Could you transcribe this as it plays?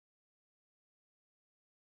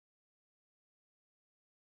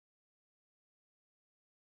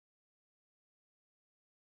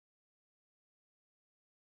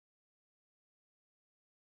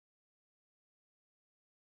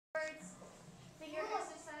Figure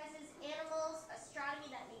exercises, animals, astronomy,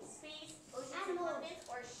 that means space, oceans and continents,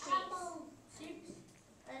 or shapes.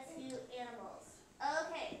 Let's do animals.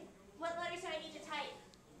 Okay, what letters do I need to type?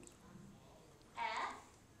 F,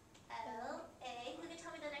 L, A. Who can tell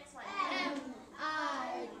me the next one?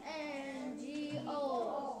 M-I-N-G-O.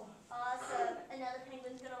 Awesome. Another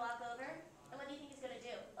penguin's going to walk over. And what do you think he's going to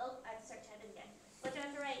do? Oh, I have to start typing again. What do I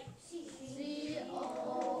have to write? C-O-R-M-O-R-A-N-G.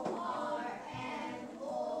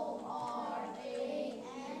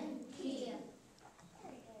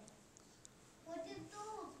 Very good. What is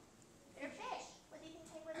those? They're fish. What do you think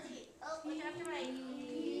penguins eat? Oh, what do I have to write?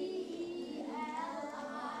 P-L-I-C-A-N.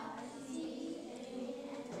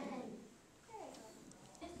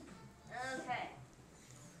 Okay.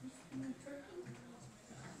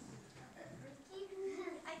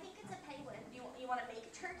 I think it's a penguin. You want to make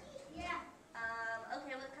a turkey? Yeah.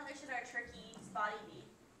 Okay, what color should our turkey's body be?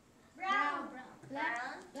 Brown.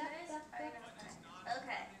 Brown? Black.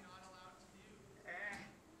 Okay.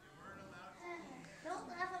 Don't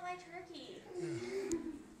laugh at my turkey.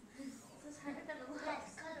 This is harder than it looks.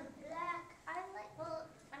 Color black. Well,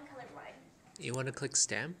 I'm colorblind. You want to click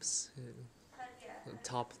stamps? Yeah.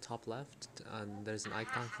 Top left, and there's an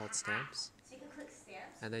icon called stamps, So you can click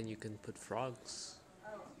stamps. and then you can put frogs.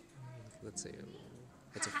 Oh. Let's see.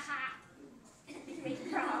 It's a You can make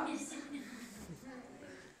frogs.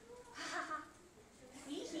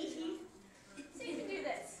 So you can do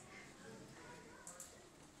this.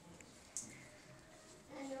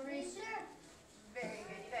 And eraser. Very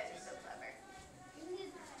good. You guys are so clever.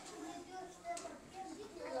 You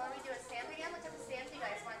want me to do a stamp again? What type of stamp do you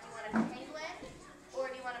guys want? Do you want a penguin? Or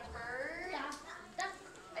do you want a bird? Duck.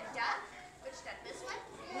 A duck? Which duck? This one?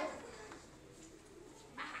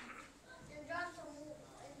 And drop some.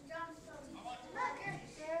 Look,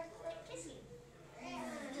 they're like kissing.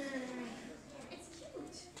 It's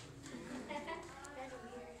cute. That's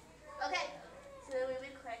weird. Okay, so we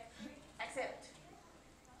would click exit.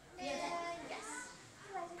 Yes.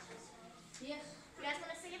 Yes. You guys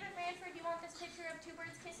want to save it, Branford? Do you want this picture of two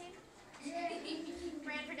birds kissing?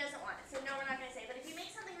 Branford doesn't want it, so no, we're not going to save it. If you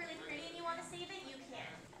make something really pretty and you want to save it, you can.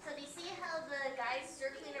 So do you see how the guy's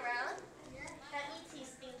circling around? That means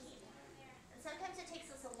he's thinking. And sometimes it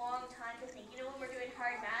takes us a long time to think. You know when we're doing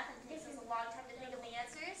hard math and it takes us a long time to think of the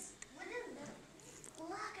answers? What is that?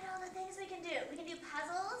 Look at all the things we can do. We can do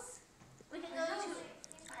puzzles. We can go to...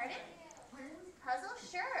 Pardon? Puzzle?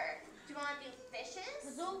 Sure. Do you want to do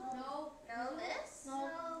fishes? No. No, this?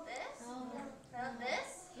 No. This? No. No,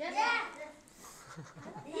 this? Yes.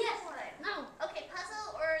 Yes. One. No. Okay,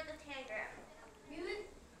 puzzle or the tangram? Even.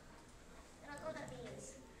 I don't know what that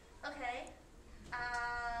means. Okay.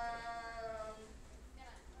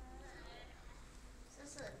 Is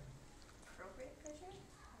this an appropriate picture?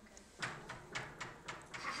 Okay.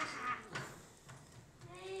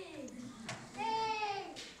 Hey.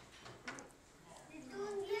 You're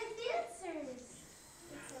doing good answers.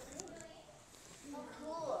 It's so big. Oh,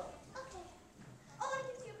 cool. Okay. Oh, I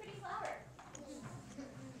can see a pretty flower.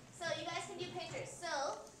 So you guys can do pictures.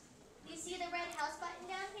 So, do you see the red house button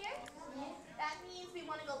down here? Yeah. That means we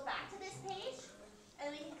want to go back to this page,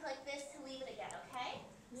 and we can click this to leave it again, okay?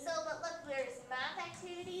 So, but look, there's math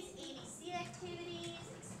activities, ABC activities,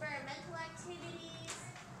 experimental activities.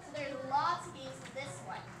 So there's lots of games in this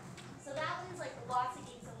one. So that one's like lots of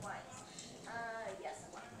games in one. Yes,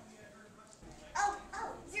 I want it. Oh,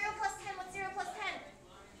 0 plus 10, what's 0 plus 10?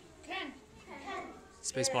 10. 10.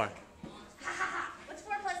 spacebar. What's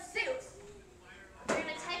 4 plus 2? You're going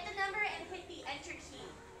to type the number and hit the enter key.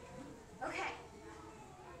 Okay.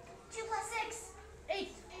 2 plus 6? 8.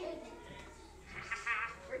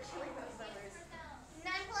 We're killing those numbers.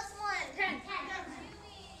 9 plus 1? 10.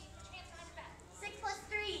 6 plus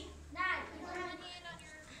 3? 9.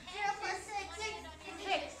 0 plus 6?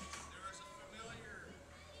 6.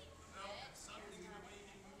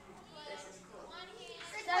 This is cool.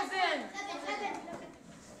 6 7. plus 7?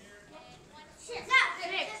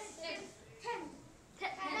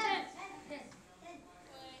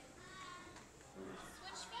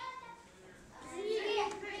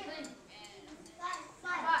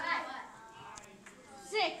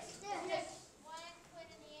 6. 10. 6.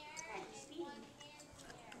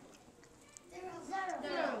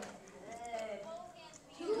 0.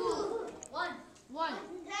 2. 1.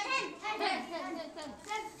 10. 2. 5. 10.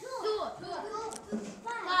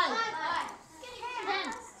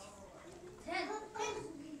 10.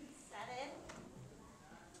 7.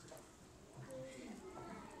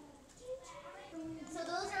 So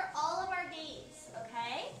those are all of our games,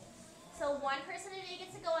 okay? So one person a day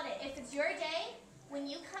gets to go on it. If it's your day, when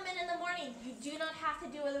you come in the morning, you do not have to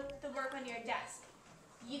do the work on your desk.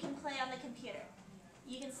 you can play on the computer.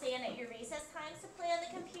 You can stay in at your recess times to play on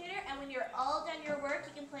the computer, and when you're all done your work,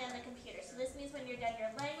 you can play on the computer. So this means when you're done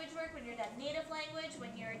your language work, when you're done native language,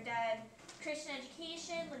 when you're done Christian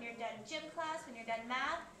education, when you're done gym class, when you're done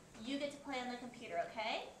math, you get to play on the computer,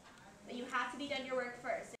 okay? But you have to be done your work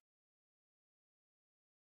first.